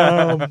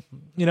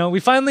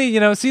 We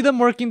finally, see them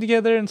working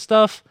together and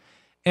stuff.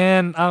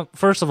 And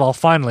first of all,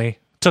 finally,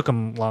 took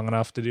them long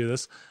enough to do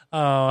this.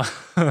 And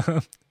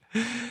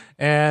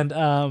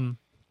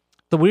the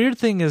weird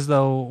thing is,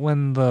 though,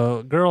 when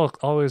the girl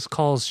always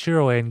calls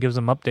Shiroi and gives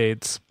him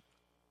updates,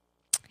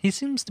 he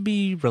seems to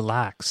be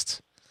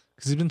relaxed.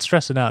 Because he's been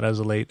stressing out as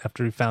of late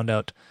after he found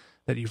out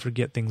that you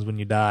forget things when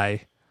you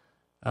die.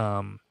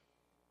 So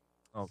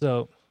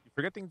you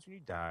forget things when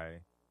you die.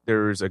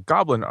 There's a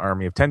goblin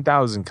army of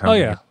 10,000 coming. Oh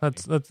yeah,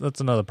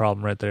 that's another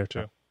problem right there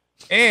too.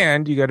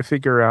 And you got to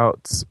figure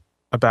out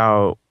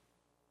about,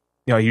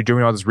 you're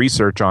doing all this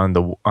research on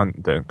the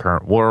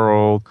current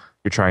world.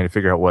 You're trying to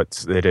figure out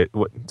what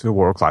the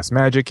world class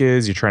magic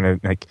is. You're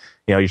trying to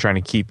you're trying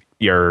to keep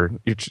your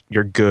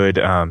good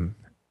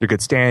your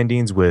good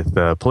standings with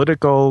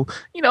political.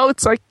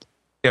 It's like,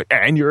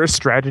 and you're a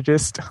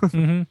strategist.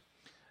 Mm-hmm.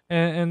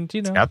 And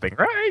it's nothing,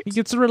 right? He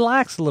gets to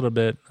relax a little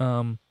bit.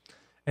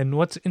 And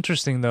what's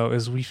interesting though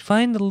is we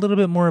find a little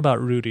bit more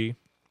about Rudy.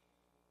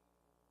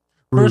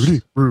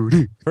 Rudy.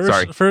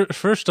 Sorry.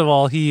 First of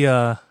all, he's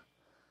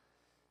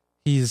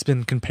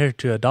been compared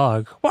to a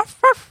dog,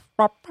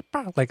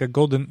 like a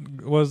golden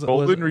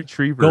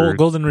retriever.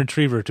 Golden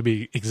retriever, to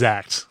be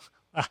exact.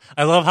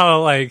 I love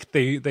how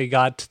they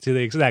got to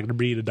the exact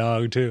breed of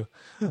dog too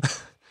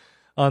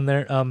on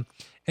there.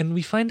 And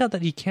we find out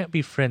that he can't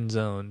be friend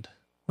zoned.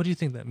 What do you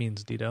think that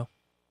means, Dito?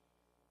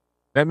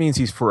 That means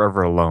he's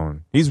forever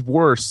alone. He's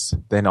worse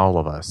than all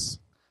of us.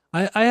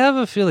 I have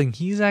a feeling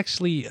he's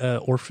actually an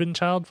orphan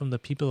child from the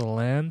people of the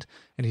land,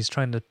 and he's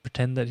trying to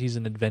pretend that he's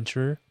an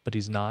adventurer, but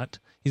he's not.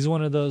 He's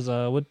one of those,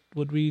 what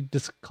would we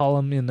just call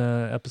him in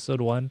episode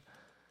 1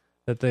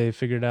 that they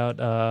figured out?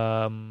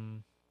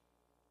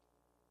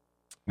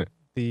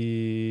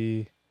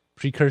 The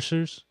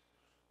precursors.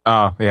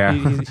 Oh, yeah.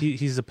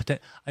 He's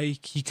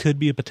he could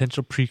be a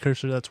potential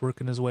precursor that's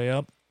working his way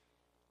up.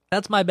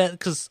 That's my bet,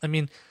 because, I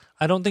mean,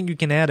 I don't think you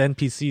can add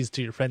NPCs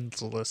to your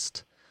friends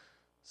list.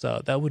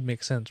 So that would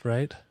make sense,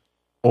 right?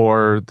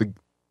 Or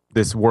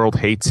this world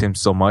hates him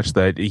so much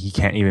that he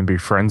can't even be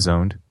friend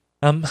zoned.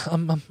 I'm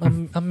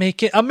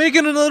making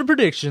another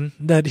prediction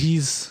that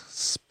he's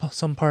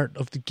some part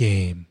of the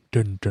game.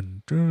 Dun,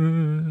 dun,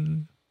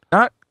 dun.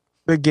 Not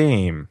the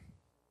game.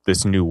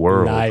 This new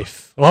world.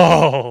 Life.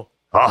 Oh,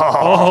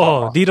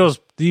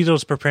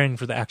 Dito's preparing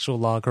for the actual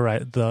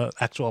the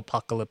actual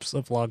apocalypse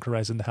of Log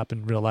Horizon to happen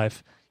in real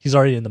life. He's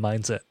already in the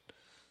mindset.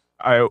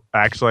 I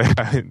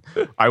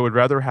would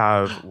rather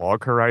have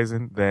Log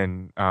Horizon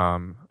than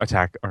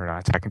Attack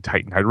on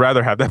Titan. I'd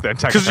rather have that than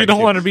Attack on Titan. Because you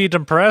don't want to be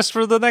depressed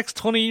for the next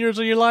 20 years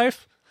of your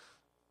life?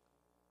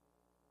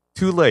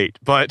 Too late,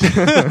 but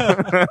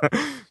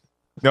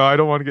no, I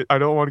don't want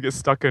to get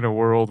stuck in a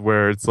world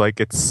where it's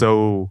like it's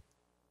so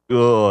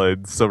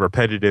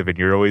repetitive and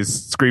you're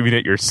always screaming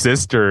at your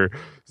sister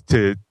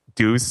to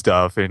do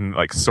stuff in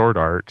like Sword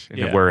Art,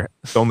 and where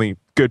the only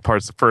good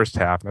part's the first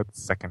half, not the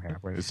second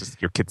half, when it's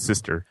just your kid's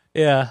sister.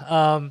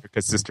 Yeah. Your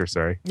kid's sister,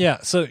 sorry. Yeah,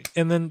 so,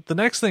 and then the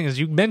next thing is,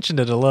 you mentioned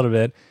it a little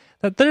bit,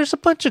 that there's a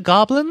bunch of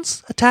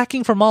goblins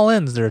attacking from all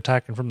ends. They're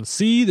attacking from the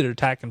sea, they're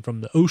attacking from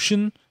the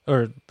ocean,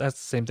 or that's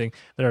the same thing.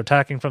 They're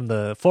attacking from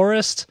the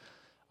forest,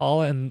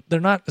 and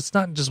it's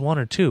not just one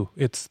or two,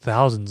 it's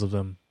thousands of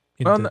them.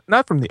 Well,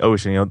 not from the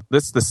ocean,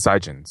 this the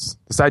Saiyajins.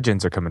 The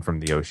Saiyajins are coming from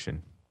the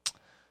ocean.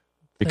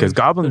 Because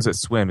goblins that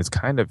swim is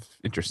kind of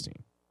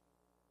interesting.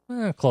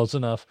 Close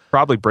enough.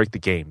 Probably break the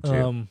game,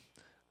 too.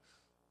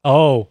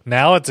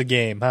 Now it's a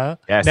game, huh?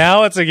 Yes.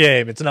 Now it's a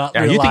game. It's not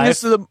real life. You think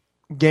this is a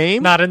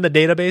game? Not in the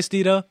database,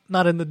 Dito?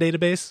 Not in the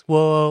database?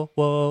 Whoa.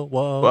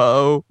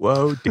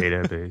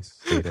 Database.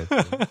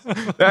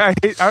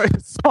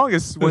 This song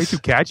is way too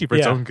catchy for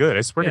its own good.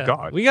 I swear to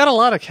God. We got a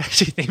lot of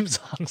catchy theme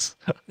songs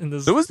in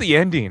this. So was the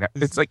ending.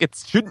 It's like,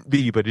 it shouldn't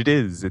be, but it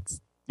is.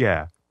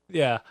 Yeah.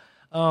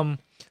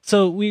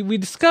 So we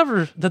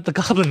discover that the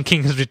Goblin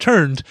King has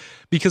returned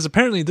because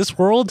apparently this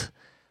world,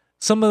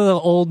 some of the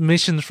old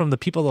missions from the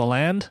people of the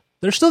land,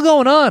 they're still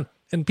going on,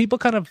 and people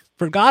kind of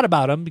forgot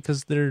about them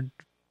because they're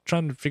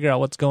trying to figure out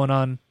what's going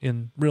on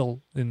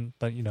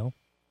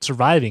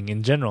surviving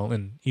in general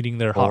and eating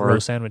their hot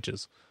roast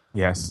sandwiches.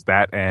 Yes,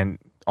 that, and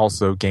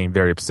also getting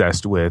very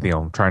obsessed with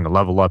trying to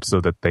level up so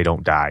that they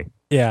don't die.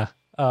 Yeah,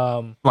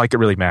 like it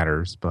really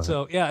matters. But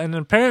so yeah, and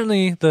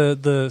apparently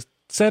the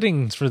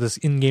settings for this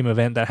in-game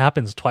event that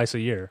happens twice a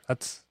year.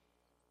 That's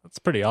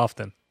pretty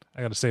often,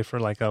 I gotta say, for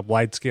like a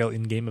wide-scale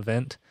in-game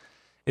event,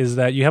 is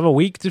that you have a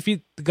week to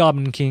defeat the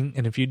Goblin King,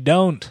 and if you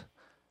don't,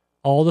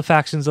 all the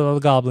factions of the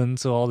goblins,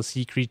 so all the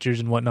sea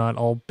creatures and whatnot,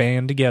 all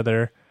band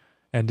together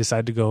and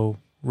decide to go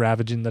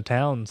ravaging the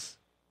towns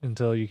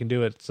until you can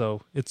do it.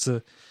 So it's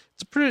a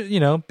pretty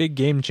big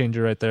game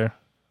changer right there,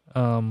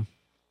 on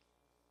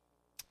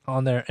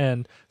there.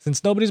 And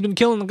since nobody's been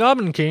killing the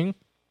Goblin King,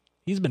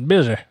 he's been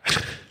busy.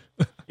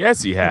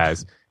 Yes, he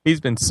has. He's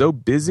been so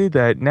busy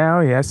that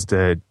now he has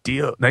to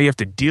deal. Now you have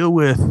to deal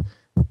with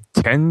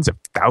tens of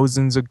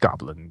thousands of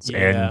goblins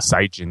and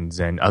Saiyajins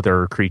and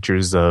other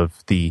creatures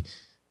of the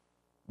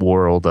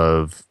world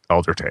of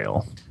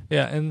Eldertale.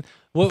 Yeah, and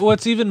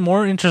what's even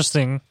more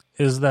interesting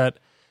is that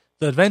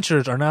the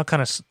adventurers are now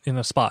kind of in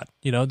a spot.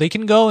 They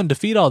can go and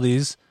defeat all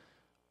these,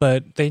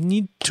 but they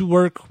need to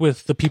work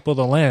with the people of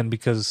the land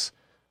because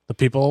the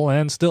people of the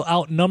land still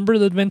outnumber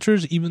the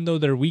adventurers, even though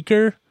they're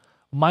weaker.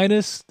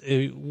 Minus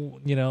a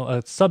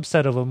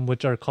subset of them,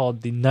 which are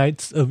called the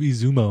Knights of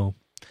Izumo,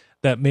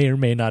 that may or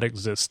may not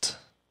exist.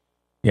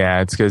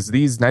 Yeah, it's because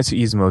these Knights of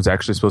Izumo is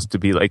actually supposed to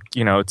be like,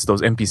 it's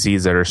those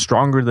NPCs that are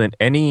stronger than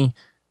any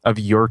of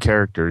your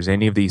characters,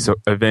 any of these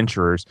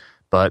adventurers,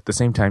 but at the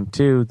same time,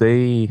 too,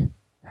 they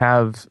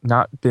have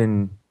not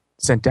been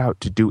sent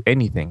out to do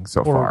anything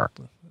so far.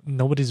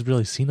 Nobody's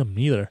really seen them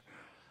either.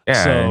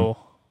 Yeah. So,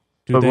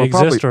 do they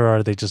exist or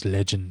are they just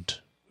legend?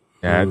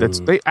 Yeah,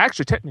 they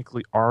actually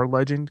technically are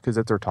legend because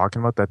that they're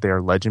talking about that they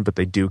are legend, but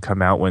they do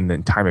come out when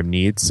in time of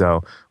need.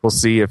 So we'll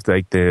see if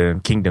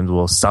the kingdoms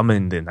will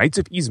summon the Knights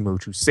of Izumo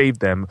to save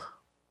them.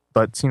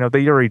 But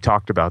they already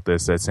talked about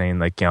this as saying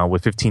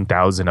with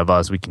 15,000 of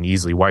us, we can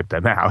easily wipe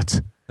them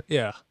out.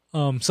 Yeah.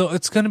 So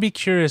it's going to be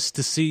curious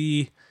to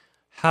see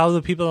how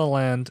the people of the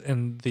land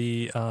and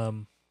the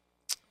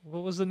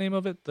what was the name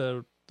of it,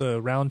 the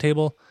round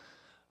table,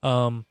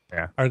 are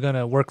going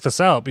to work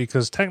this out,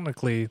 because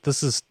technically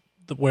this is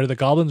where the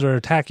goblins are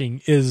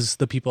attacking is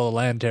the people of the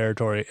land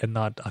territory and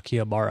not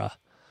Akihabara.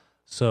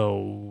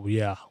 So,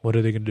 yeah, what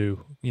are they going to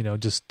do?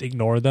 Just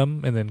ignore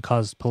them and then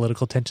cause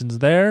political tensions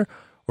there?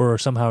 Or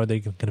somehow are they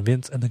going to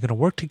convince and they're going to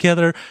work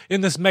together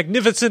in this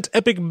magnificent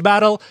epic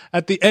battle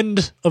at the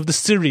end of the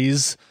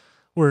series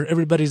where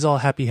everybody's all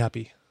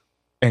happy.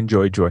 And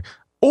joy.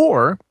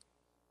 Or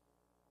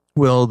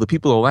will the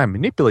people of the land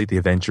manipulate the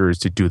adventurers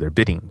to do their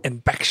bidding?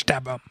 And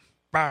backstab them.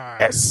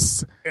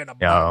 Yes. In a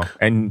Yeah. buck.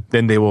 And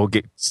then they will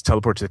get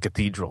teleported to the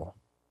cathedral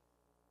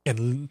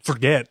And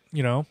forget,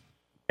 and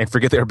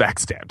forget they were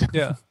backstabbed.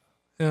 Yeah.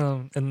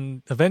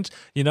 And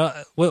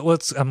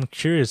what's I'm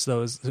curious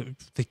though is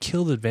if they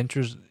kill the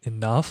adventurers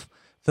enough,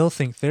 they'll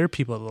think they're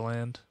people of the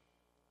land.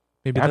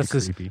 Maybe That'd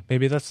that's be creepy.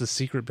 maybe that's the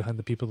secret behind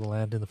the people of the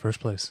land in the first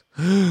place.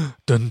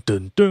 dun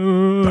dun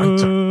dun. Dun,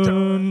 dun,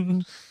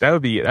 dun.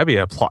 That'd be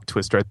a plot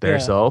twist right there. Yeah.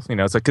 So it's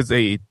like because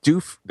they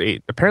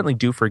apparently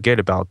do forget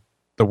about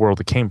the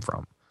world it came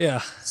from.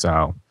 Yeah.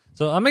 So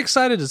I'm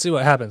excited to see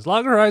what happens.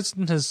 Log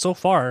Horizon has so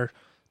far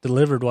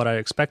delivered what I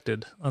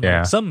expected,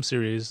 unlike some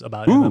series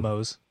about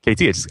MMOs.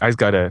 KT, I just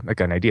got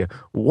an idea.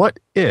 What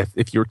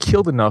if you're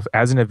killed enough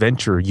as an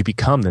adventurer, you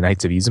become the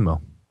Knights of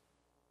Izumo?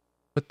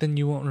 But then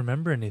you won't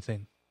remember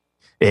anything.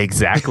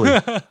 Exactly.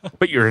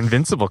 But you're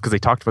invincible because they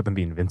talked about them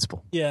being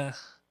invincible. Yeah.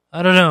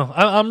 I don't know.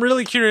 I'm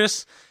really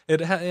curious.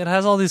 It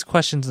has all these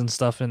questions and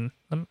stuff, and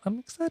I'm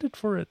excited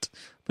for it.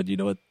 But you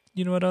know what?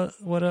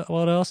 What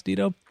else,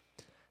 Dito?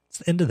 It's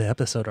the end of the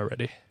episode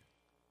already.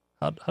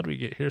 How do we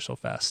get here so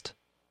fast?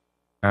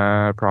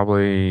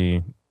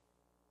 Probably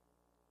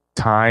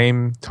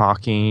time,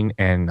 talking,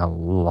 and a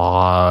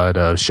lot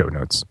of show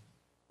notes.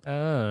 We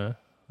don't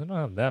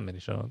have that many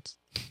show notes.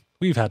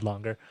 We've had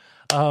longer.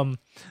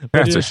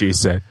 That's what she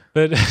said.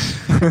 But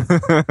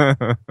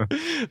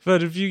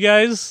but if you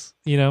guys,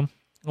 want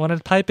to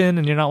pipe in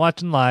and you're not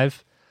watching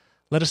live,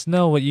 let us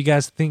know what you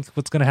guys think.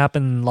 What's going to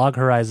happen in Log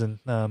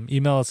Horizon?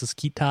 Email us at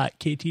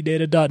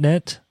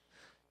ktdata.net.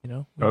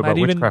 Or about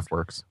Witchcraft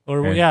Works.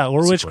 Or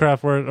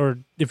Witchcraft Works. Or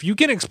if you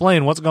can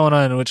explain what's going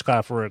on in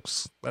Witchcraft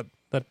Works,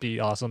 that'd be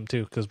awesome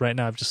too. Because right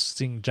now I'm just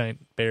seeing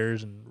giant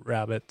bears and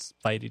rabbits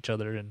fight each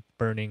other and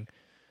burning.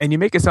 And you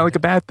make it sound like a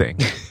bad thing.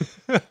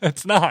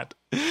 It's not.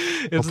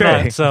 It's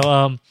Okay. not.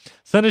 So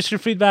send us your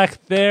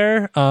feedback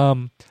there.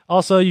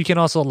 Also, you can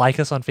also like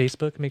us on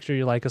Facebook. Make sure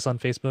you like us on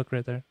Facebook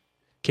right there.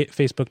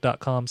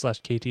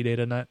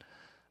 Facebook.com/KTDataNet.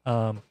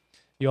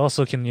 You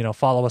also can,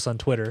 follow us on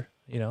Twitter,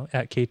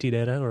 at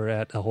KTData or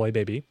at Ahoy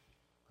Baby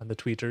on the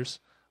tweeters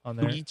on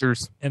there.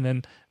 Tweeters. And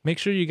then make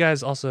sure you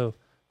guys also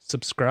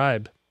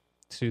subscribe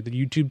to the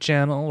YouTube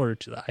channel or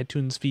to the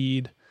iTunes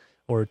feed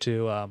or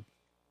to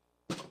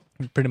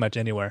pretty much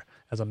anywhere,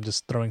 as I'm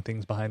just throwing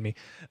things behind me.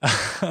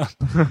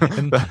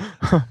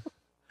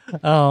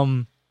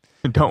 And,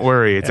 Don't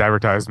worry, it's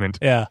advertisement.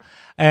 yeah.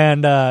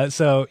 And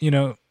so,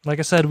 like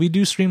I said, we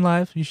do stream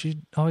live. You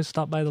should always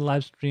stop by the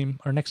live stream.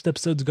 Our next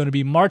episode is going to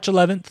be March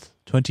 11th,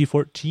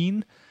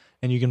 2014.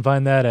 And you can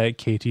find that at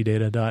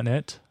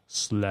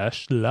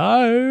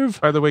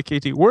ktdata.net/live. By the way,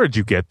 KT, where'd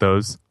you get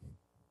those?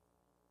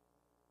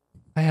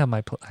 I have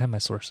my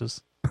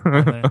sources.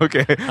 There.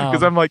 Okay,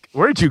 because I'm like,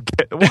 where'd you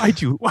get? Why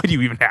do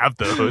you even have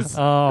those?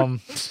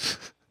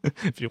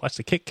 If you watch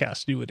the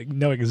Kickcast, you would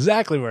know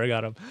exactly where I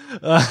got them.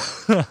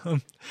 I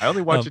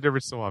only watch it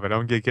every so often. I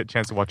don't get a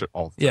chance to watch it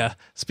all. Yeah.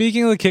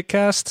 Speaking of the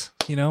Kickcast,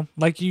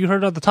 like you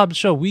heard at the top of the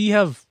show, we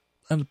have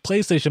a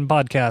PlayStation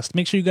podcast.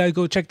 Make sure you guys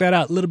go check that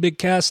out. Little Big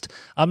Cast.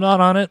 I'm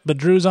not on it, but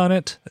Drew's on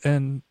it,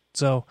 and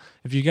so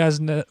if you guys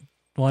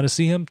want to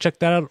see him, check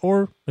that out.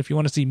 Or if you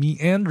want to see me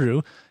and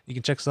Drew, you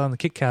can check us out on the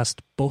Kickcast.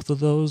 Both of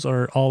those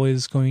are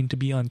always going to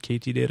be on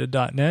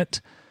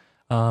ktdata.net.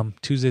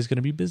 Tuesday's going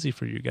to be busy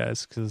for you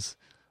guys because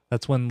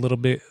that's when Little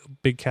Big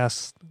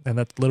Cast, and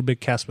that's Little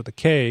Big Cast with a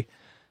K,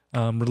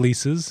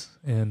 releases,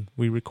 and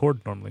we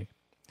record normally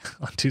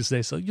on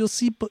Tuesday. So you'll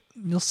see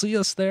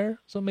us there.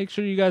 So make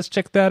sure you guys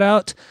check that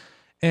out.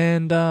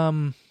 And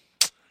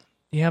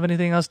you have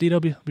anything else,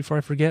 Dito, before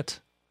I forget?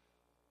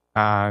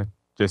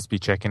 Just be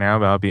checking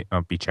out. I'll be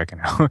checking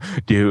out.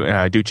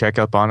 do check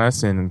up on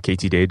us in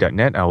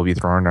ktday.net. I will be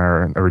throwing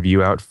a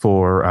review out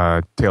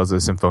for Tales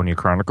of Symphonia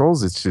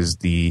Chronicles. It's just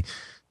the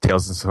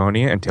Tales of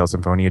Symphonia and Tales of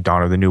Symphonia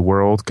Dawn of the New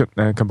World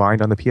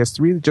combined on the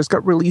PS3. It just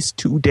got released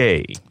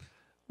today.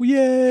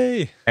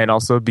 Yay! And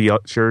also be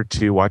sure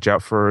to watch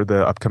out for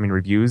the upcoming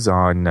reviews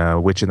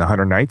on Witch and the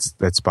Hundred Knights.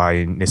 That's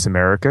by Nis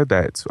America.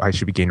 I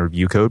should be getting a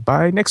review code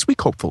by next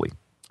week, hopefully,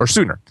 or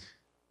sooner.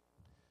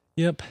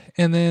 Yep.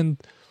 And then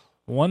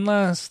one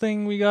last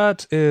thing we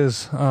got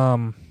is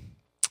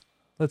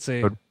let's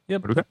see.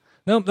 Yep.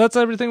 Nope, that's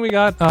everything we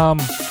got. And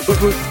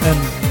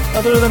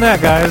other than that,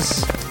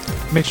 guys,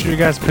 make sure you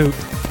guys poop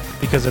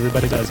because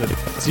everybody does it.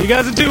 See you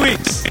guys in 2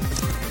 weeks.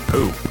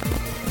 Poop.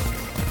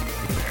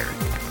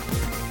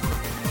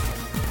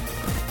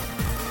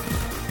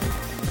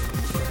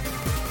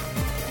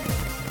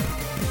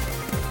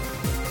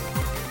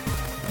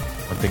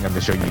 One thing on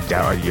the show you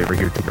doubt you ever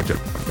hear too much of.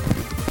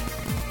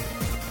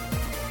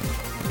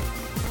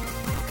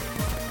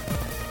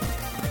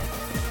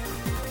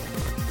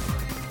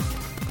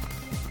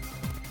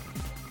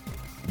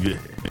 Yeah.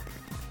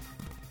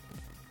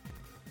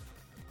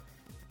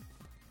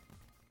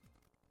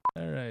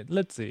 All right,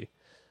 let's see.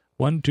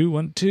 1 2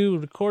 1 2.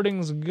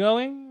 Recording's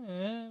going.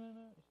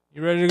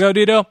 You ready to go,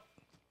 Dito?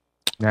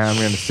 Nah, I'm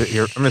gonna sit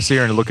here. I'm gonna sit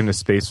here and look into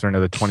space for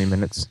another 20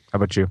 minutes. How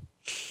about you?